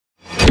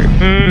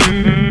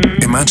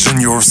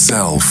Imagine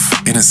yourself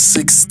in a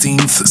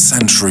 16th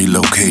century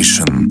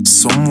location,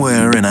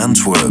 somewhere in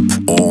Antwerp,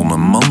 on a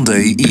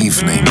Monday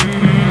evening.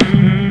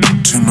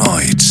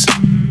 Tonight,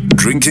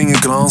 drinking a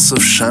glass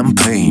of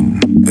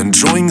champagne,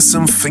 enjoying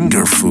some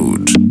finger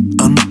food,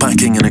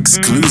 unpacking an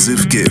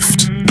exclusive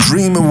gift,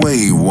 dream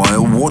away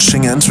while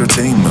watching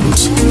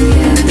entertainment.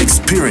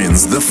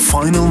 Experience the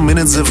final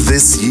minutes of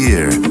this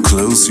year.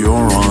 Close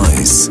your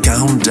eyes,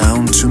 count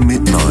down to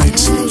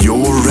midnight.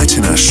 Your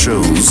retina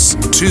shows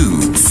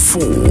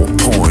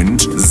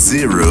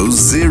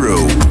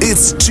 24.00.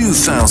 It's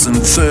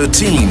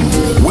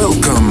 2013.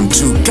 Welcome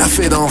to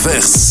Café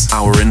d'Anvers.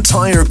 Our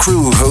entire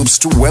crew hopes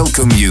to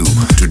welcome you,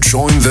 to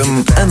join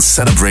them and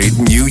celebrate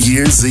New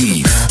Year's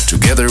Eve.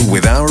 Together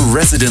with our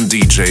resident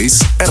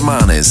DJs,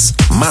 Hermanes,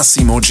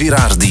 Massimo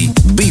Girardi,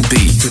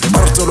 BP,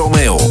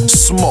 Bartolomeo,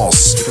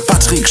 Smos,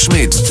 Patrick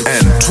Schmidt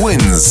and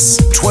Twins.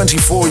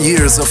 24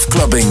 years of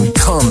clubbing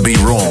can't be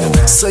wrong.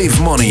 Save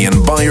money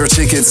and buy your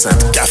tickets at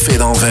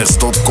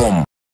cafedanvers.com.